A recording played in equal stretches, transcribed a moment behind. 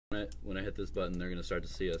when I hit this button, they're gonna start to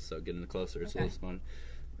see us. So getting closer, it's a little fun.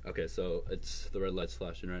 Okay, so it's the red light's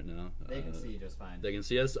flashing right now. They can see you just fine. They can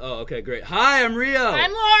see us. Oh, okay, great. Hi, I'm Rio.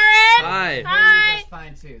 I'm Lauren. Hi. Hi. Just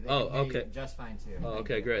fine too. They Oh, can hear okay. you just fine too. Oh,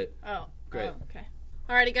 okay, great. Oh, Great. Oh, okay.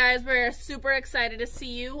 Alrighty, guys, we're super excited to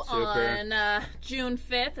see you Super. on June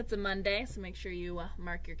 5th. It's a Monday, so make sure you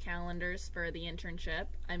mark your calendars for the internship.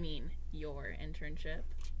 I mean, your internship.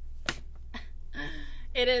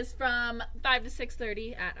 It is from 5 to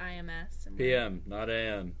 6:30 at IMS. And PM, not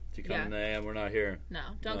AM. If you come in the AM, we're not here. No,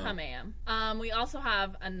 don't come AM. We also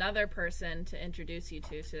have another person to introduce you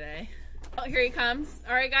to today. Oh, here he comes.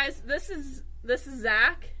 All right, guys, this is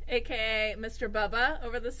Zach, aka Mr. Bubba.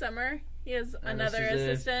 Over the summer, he is another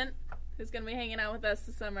assistant who's gonna be hanging out with us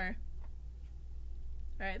this summer.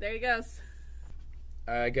 All right, there he goes.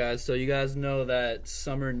 All right, guys. So you guys know that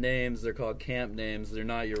summer names, they're called camp names. They're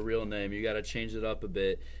not your real name. You got to change it up a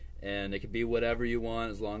bit, and it can be whatever you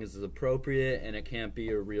want as long as it's appropriate, and it can't be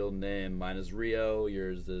your real name. Mine is Rio.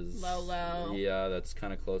 Yours is Lolo. Yeah, that's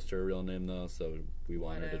kind of close to a real name though, so we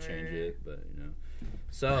wanted to change it, but you know.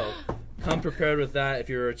 So come prepared with that. If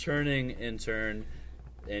you're a returning intern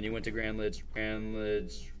and you went to Grand Ridge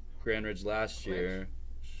last year.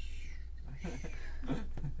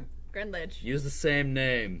 Greenwich. Use the same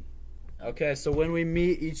name. Okay, so when we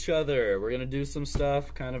meet each other, we're going to do some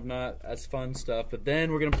stuff, kind of not as fun stuff, but then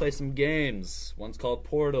we're going to play some games. One's called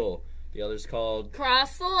Portal, the other's called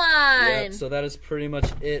Cross the Line. Yep, so that is pretty much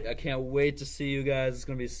it. I can't wait to see you guys. It's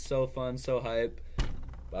going to be so fun, so hype.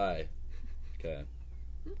 Bye. Okay.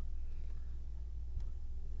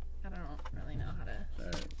 I don't really know how to... All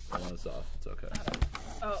right, I want this off. It's okay.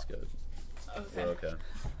 Oh. It's good. Okay. We're okay.